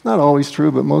 It's not always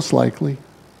true, but most likely.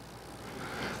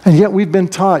 And yet we've been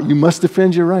taught you must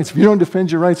defend your rights. If you don't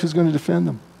defend your rights, who's going to defend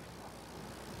them?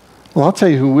 Well, I'll tell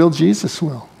you who will. Jesus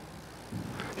will.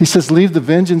 He says, leave the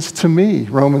vengeance to me,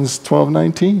 Romans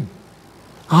 12:19.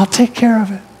 I'll take care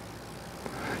of it.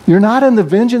 You're not in the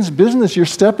vengeance business. You're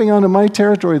stepping onto my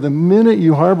territory. The minute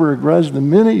you harbor a grudge, the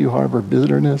minute you harbor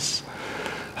bitterness,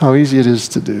 how easy it is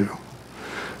to do.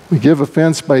 We give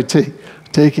offense by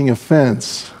taking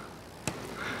offense.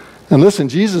 And listen,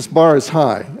 Jesus' bar is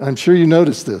high. I'm sure you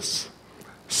noticed this.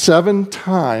 7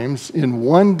 times in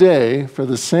one day for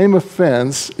the same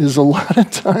offense is a lot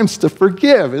of times to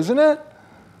forgive, isn't it?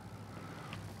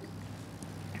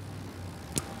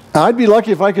 I'd be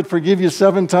lucky if I could forgive you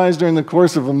 7 times during the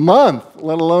course of a month,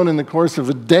 let alone in the course of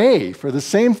a day for the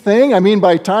same thing. I mean,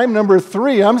 by time number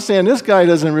 3, I'm saying this guy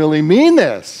doesn't really mean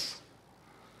this.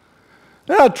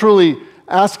 They're not truly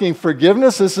asking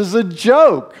forgiveness. This is a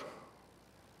joke.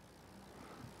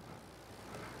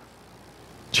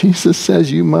 Jesus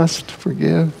says you must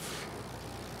forgive.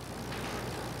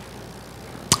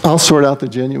 I'll sort out the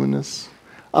genuineness.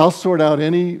 I'll sort out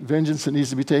any vengeance that needs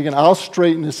to be taken. I'll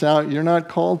straighten this out. You're not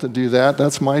called to do that.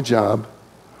 That's my job.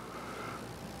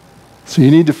 So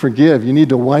you need to forgive. You need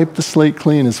to wipe the slate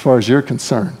clean as far as you're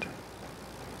concerned.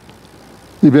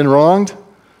 You've been wronged?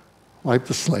 Wipe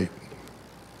the slate.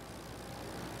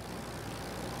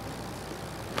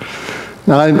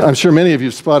 Now, I'm sure many of you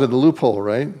have spotted the loophole,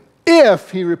 right? If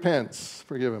he repents,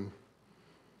 forgive him.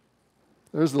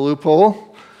 There's the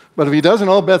loophole. But if he doesn't,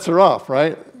 all bets are off,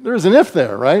 right? There's an if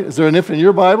there, right? Is there an if in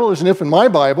your Bible? There's an if in my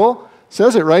Bible. It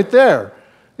says it right there.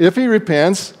 If he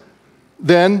repents,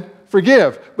 then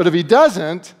forgive. But if he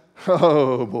doesn't,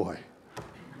 oh boy.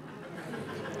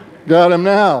 Got him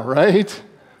now, right?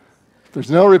 If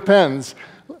there's no repentance,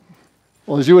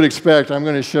 well, as you would expect, I'm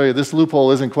going to show you this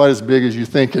loophole isn't quite as big as you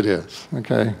think it is,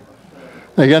 okay?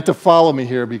 Now, you have to follow me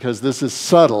here because this is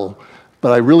subtle,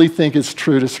 but I really think it's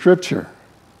true to Scripture.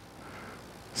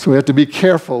 So we have to be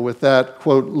careful with that,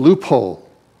 quote, loophole.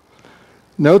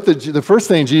 Note that the first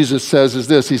thing Jesus says is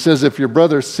this. He says, if your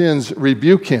brother sins,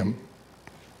 rebuke him.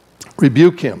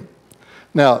 Rebuke him.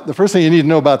 Now, the first thing you need to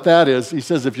know about that is, he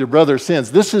says, if your brother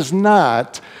sins. This is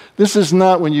not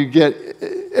when you get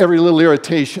every little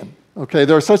irritation. Okay,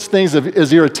 there are such things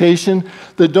as irritation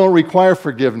that don't require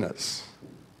forgiveness.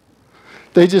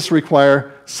 They just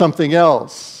require something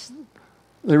else.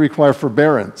 They require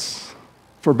forbearance.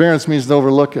 Forbearance means to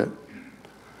overlook it.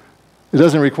 It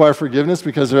doesn't require forgiveness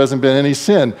because there hasn't been any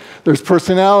sin. There's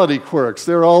personality quirks.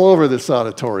 They're all over this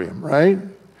auditorium, right?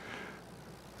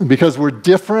 And because we're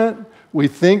different, we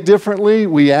think differently,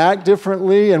 we act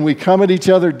differently, and we come at each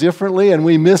other differently, and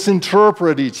we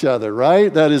misinterpret each other,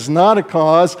 right? That is not a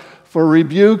cause for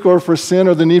rebuke or for sin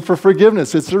or the need for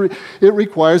forgiveness. It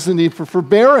requires the need for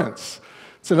forbearance.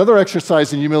 It's another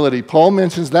exercise in humility. Paul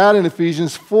mentions that in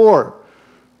Ephesians 4.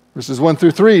 Verses 1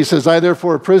 through 3, he says, I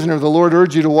therefore, a prisoner of the Lord,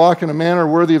 urge you to walk in a manner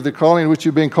worthy of the calling in which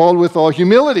you've been called, with all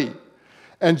humility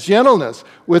and gentleness,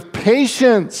 with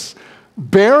patience,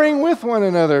 bearing with one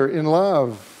another in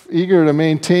love, eager to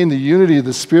maintain the unity of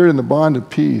the Spirit and the bond of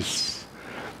peace.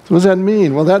 So what does that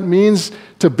mean? Well, that means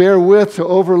to bear with, to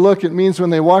overlook. It means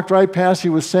when they walked right past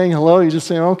you with saying hello, you just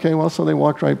say, okay, well, so they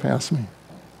walked right past me.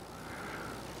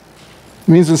 It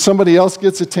means when somebody else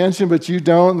gets attention but you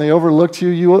don't and they overlooked you,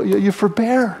 you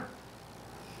forbear.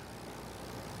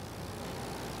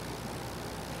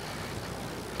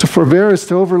 To forbear is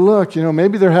to overlook. You know,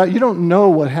 maybe you don't know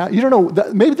what happened. You don't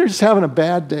know. Maybe they're just having a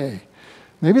bad day.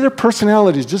 Maybe their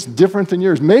personality is just different than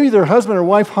yours. Maybe their husband or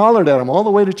wife hollered at them all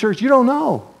the way to church. You don't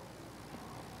know.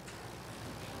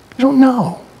 You don't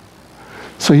know.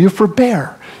 So you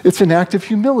forbear. It's an act of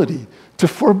humility to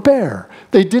forbear.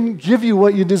 They didn't give you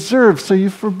what you deserve, so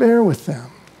you forbear with them.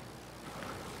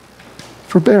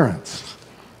 Forbearance.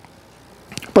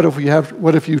 But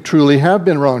what if you truly have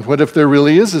been wronged? What if there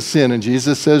really is a sin and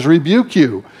Jesus says, rebuke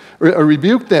you, or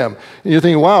rebuke them? And you're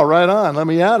thinking, wow, right on, let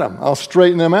me at them. I'll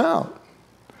straighten them out.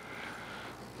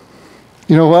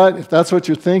 You know what? If that's what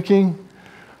you're thinking,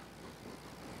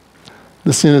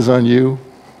 the sin is on you,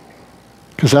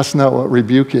 because that's not what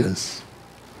rebuke is.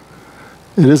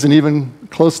 It isn't even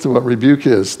close to what rebuke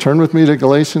is. Turn with me to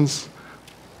Galatians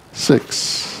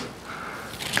 6.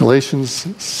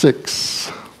 Galatians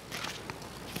 6.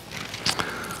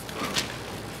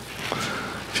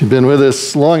 If you've been with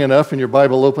us long enough and your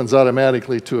Bible opens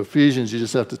automatically to Ephesians, you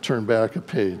just have to turn back a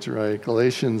page, right?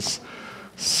 Galatians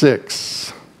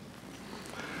 6.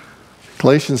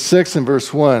 Galatians 6 and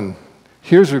verse 1.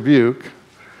 Here's rebuke.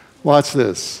 Watch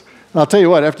this. And I'll tell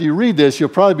you what, after you read this, you'll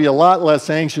probably be a lot less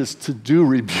anxious to do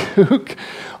rebuke,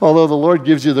 although the Lord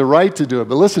gives you the right to do it.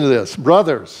 But listen to this.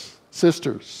 Brothers,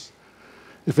 sisters,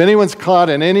 if anyone's caught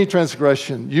in any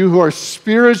transgression, you who are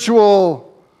spiritual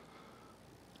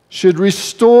should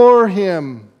restore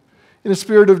him in a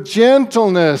spirit of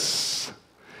gentleness.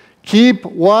 Keep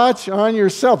watch on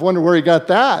yourself. Wonder where he got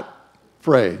that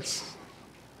phrase.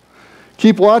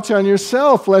 Keep watch on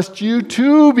yourself, lest you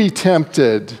too be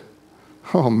tempted.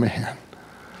 Oh, man.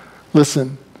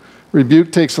 Listen,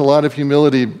 rebuke takes a lot of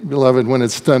humility, beloved, when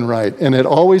it's done right. And it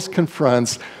always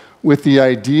confronts with the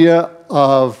idea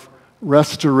of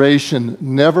restoration,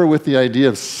 never with the idea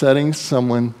of setting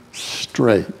someone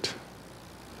straight.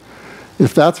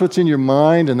 If that's what's in your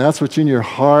mind and that's what's in your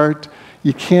heart,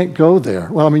 you can't go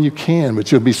there. Well, I mean, you can,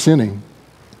 but you'll be sinning.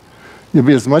 You'll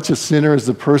be as much a sinner as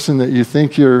the person that you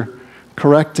think you're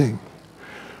correcting.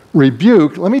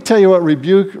 Rebuke, let me tell you what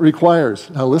rebuke requires.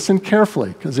 Now listen carefully,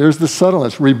 because there's the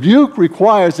subtleness. Rebuke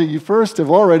requires that you first have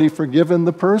already forgiven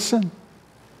the person.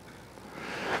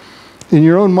 In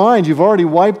your own mind, you've already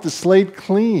wiped the slate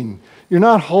clean. You're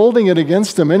not holding it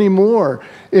against them anymore.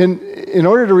 In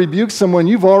order to rebuke someone,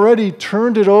 you've already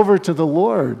turned it over to the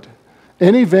Lord.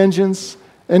 Any vengeance,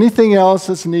 anything else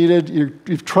that's needed,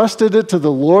 you've trusted it to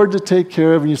the Lord to take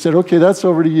care of, and you said, okay, that's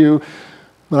over to you.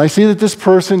 But I see that this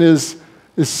person is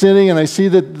sinning, and I see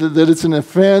that it's an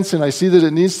offense, and I see that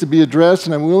it needs to be addressed,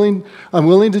 and I'm willing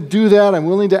to do that. I'm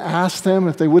willing to ask them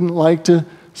if they wouldn't like to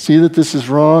see that this is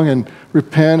wrong and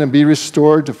repent and be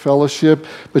restored to fellowship.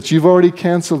 But you've already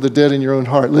canceled the debt in your own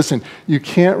heart. Listen, you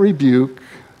can't rebuke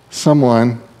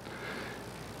someone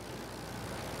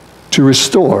to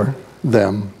restore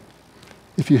them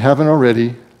if you haven't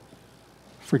already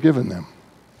forgiven them.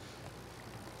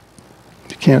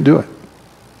 You can't do it.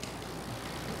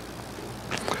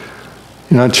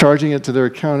 You're not charging it to their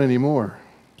account anymore.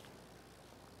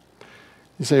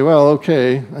 You say, well,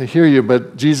 okay, I hear you,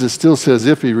 but Jesus still says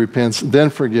if he repents,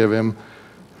 then forgive him.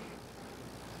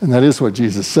 And that is what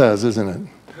Jesus says, isn't it?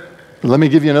 But let me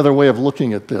give you another way of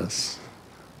looking at this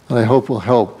that I hope will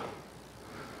help.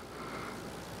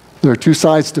 There are two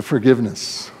sides to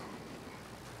forgiveness,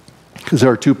 because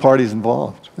there are two parties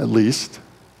involved, at least.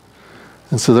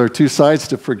 And so there are two sides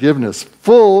to forgiveness.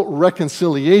 Full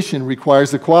reconciliation requires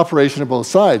the cooperation of both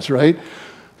sides, right?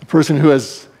 The person who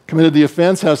has committed the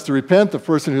offense has to repent. The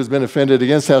person who's been offended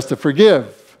against has to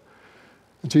forgive.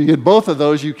 Until you get both of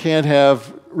those, you can't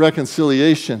have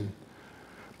reconciliation.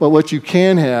 But what you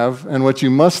can have and what you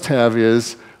must have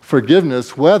is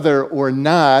forgiveness, whether or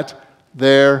not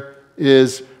there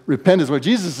is repentance. What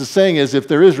Jesus is saying is if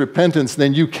there is repentance,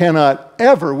 then you cannot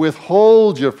ever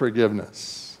withhold your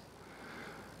forgiveness.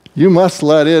 You must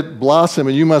let it blossom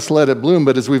and you must let it bloom.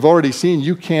 But as we've already seen,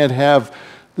 you can't have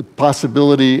the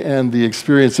possibility and the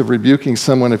experience of rebuking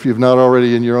someone if you've not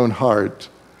already in your own heart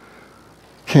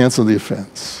canceled the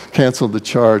offense, canceled the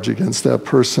charge against that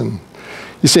person.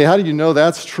 You say, how do you know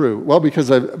that's true? Well, because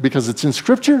it's in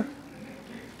Scripture.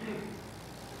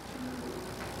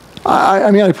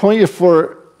 I point you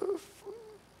for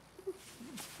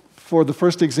the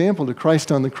first example to Christ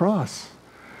on the cross.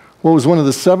 What was one of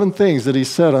the 7 things that he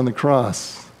said on the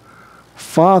cross?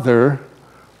 Father,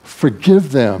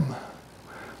 forgive them,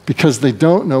 because they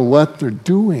don't know what they're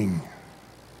doing.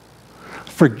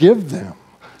 Forgive them.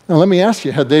 Now let me ask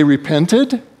you, had they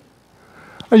repented?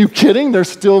 Are you kidding? They're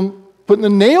still putting the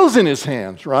nails in his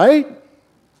hands, right?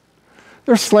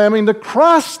 They're slamming the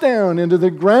cross down into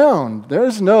the ground.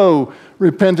 There's no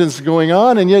repentance going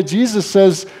on, and yet Jesus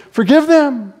says, forgive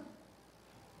them.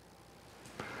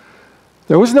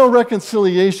 There was no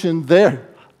reconciliation there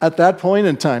at that point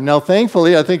in time. Now,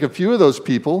 thankfully, I think a few of those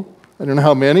people, I don't know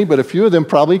how many, but a few of them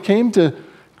probably came to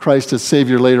Christ as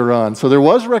Savior later on. So there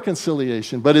was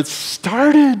reconciliation, but it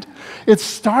started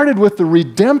with the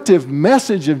redemptive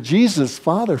message of Jesus,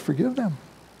 Father, forgive them.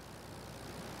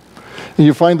 And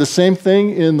you find the same thing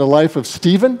in the life of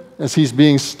Stephen as he's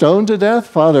being stoned to death?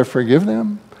 Father, forgive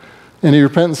them. Any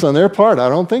repentance on their part? I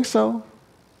don't think so.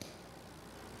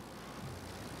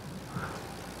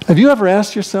 Have you ever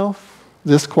asked yourself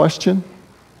this question?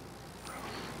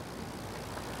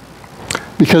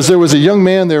 Because there was a young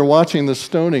man there watching the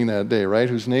stoning that day, right,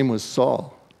 whose name was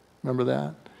Saul. Remember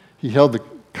that? He held the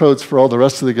coats for all the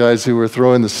rest of the guys who were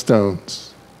throwing the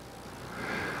stones.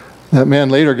 That man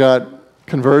later got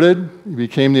converted. He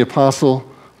became the Apostle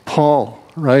Paul,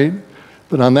 right?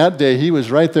 But on that day, he was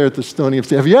right there at the stoning of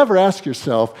Stephen. Have you ever asked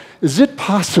yourself, is it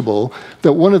possible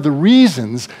that one of the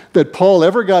reasons that Paul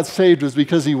ever got saved was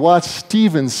because he watched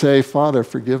Stephen say, Father,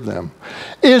 forgive them?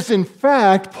 Is in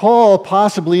fact Paul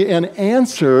possibly an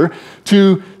answer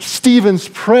to Stephen's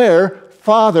prayer,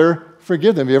 Father,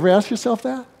 forgive them? Have you ever asked yourself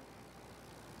that?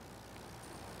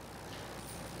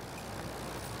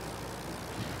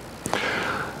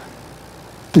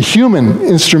 The human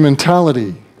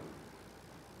instrumentality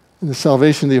in the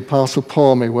salvation of the Apostle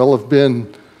Paul may well have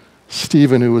been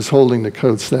Stephen, who was holding the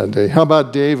coats that day. How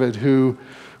about David, who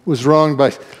was wronged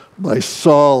by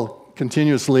Saul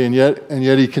continuously, and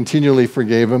yet he continually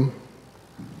forgave him?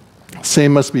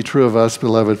 Same must be true of us,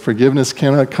 beloved. Forgiveness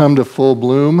cannot come to full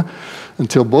bloom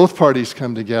until both parties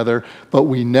come together, but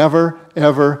we never,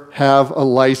 ever have a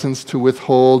license to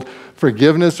withhold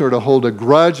forgiveness or to hold a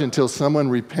grudge until someone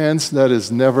repents. That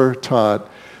is never taught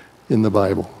in the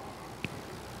Bible.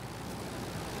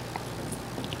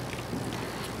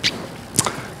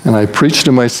 And I preach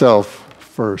to myself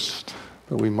first,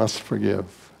 but we must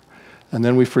forgive. And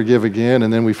then we forgive again,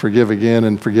 and then we forgive again,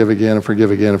 and forgive again, and forgive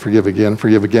again, and forgive again, and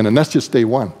forgive again. And that's just day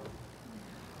one,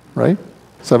 right?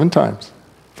 7 times,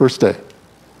 first day.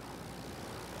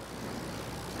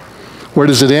 Where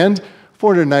does it end?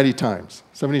 490 times.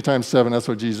 70 times 7, that's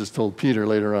what Jesus told Peter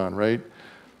later on, right?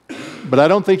 But I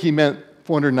don't think he meant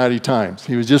 490 times.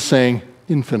 He was just saying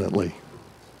infinitely.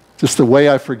 Just the way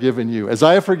I've forgiven you. As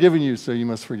I have forgiven you, so you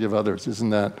must forgive others.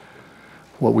 Isn't that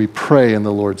what we pray in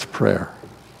the Lord's Prayer?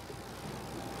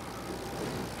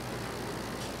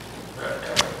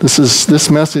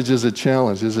 This message is a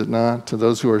challenge, is it not, to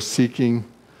those who are seeking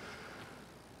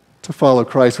to follow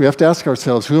Christ. We have to ask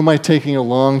ourselves, who am I taking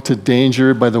along to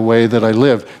danger by the way that I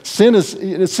live? Sin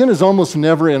is almost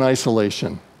never in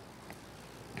isolation.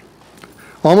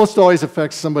 Almost always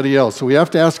affects somebody else. So we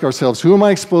have to ask ourselves, who am I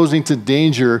exposing to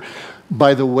danger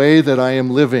by the way that I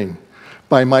am living?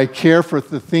 By my care for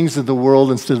the things of the world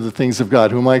instead of the things of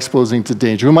God? Who am I exposing to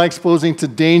danger? Who am I exposing to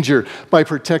danger by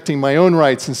protecting my own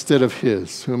rights instead of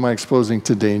his? Who am I exposing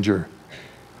to danger?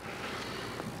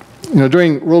 You know,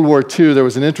 during World War II, there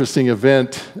was an interesting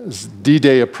event as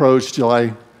D-Day approached,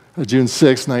 June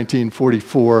 6,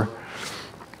 1944.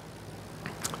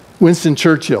 Winston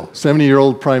Churchill,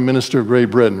 70-year-old Prime Minister of Great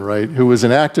Britain, right, who was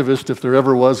an activist if there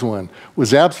ever was one,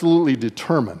 was absolutely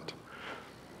determined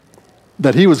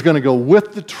that he was going to go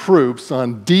with the troops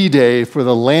on D-Day for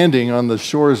the landing on the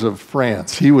shores of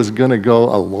France. He was going to go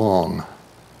along.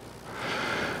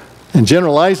 And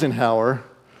General Eisenhower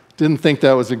didn't think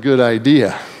that was a good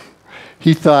idea.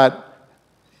 He thought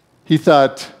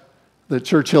that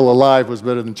Churchill alive was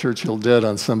better than Churchill dead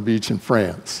on some beach in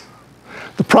France.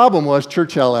 The problem was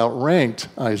Churchill outranked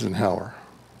Eisenhower.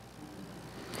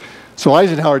 So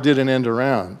Eisenhower did an end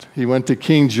around. He went to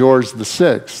King George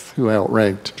VI, who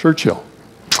outranked Churchill.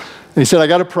 And he said, I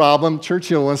got a problem.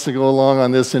 Churchill wants to go along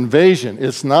on this invasion.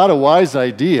 It's not a wise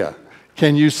idea.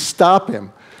 Can you stop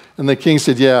him? And the king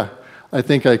said, yeah, I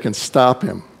think I can stop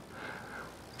him.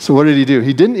 So what did he do?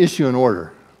 He didn't issue an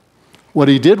order. What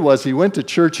he did was he went to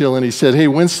Churchill and he said, hey,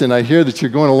 Winston, I hear that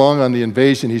you're going along on the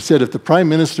invasion. He said, if the prime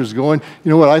minister's going, you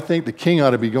know what, I think the king ought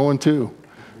to be going too.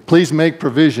 Please make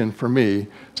provision for me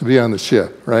to be on the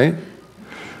ship, right?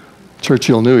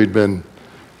 Churchill knew he'd been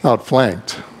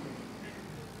outflanked.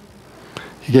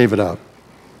 He gave it up.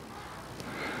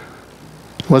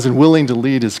 He wasn't willing to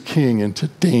lead his king into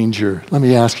danger. Let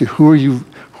me ask you, who are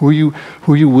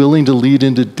you willing to lead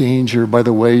into danger by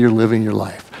the way you're living your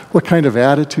life? What kind of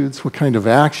attitudes, what kind of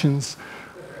actions,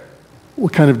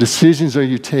 what kind of decisions are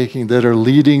you taking that are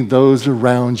leading those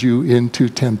around you into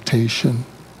temptation?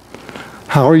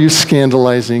 How are you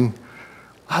scandalizing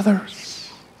others?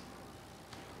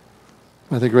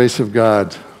 By the grace of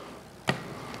God,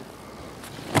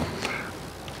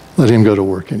 let him go to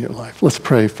work in your life. Let's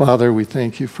pray. Father, we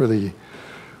thank you for the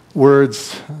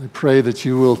words. I pray that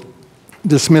you will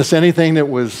dismiss anything that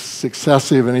was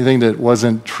excessive, anything that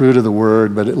wasn't true to the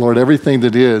word. But Lord, everything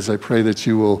that is, I pray that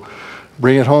you will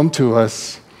bring it home to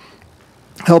us.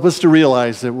 Help us to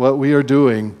realize that what we are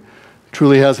doing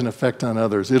truly has an effect on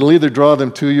others. It'll either draw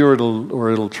them to you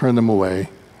or it'll turn them away.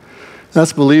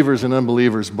 That's believers and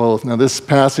unbelievers both. Now, this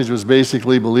passage was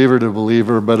basically believer to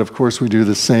believer, but of course we do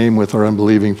the same with our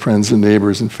unbelieving friends and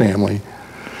neighbors and family.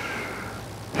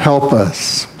 Help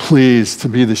us, please, to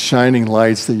be the shining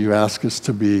lights that you ask us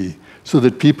to be, so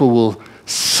that people will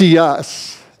see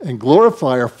us and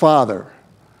glorify our Father.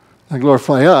 Not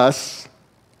glorify us,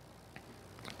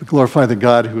 but glorify the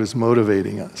God who is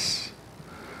motivating us.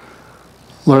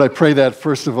 Lord, I pray that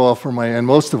first of all and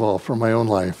most of all for my own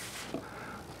life.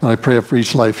 And I pray it for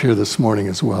each life here this morning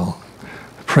as well.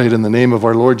 I pray it in the name of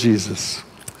our Lord Jesus.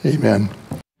 Amen.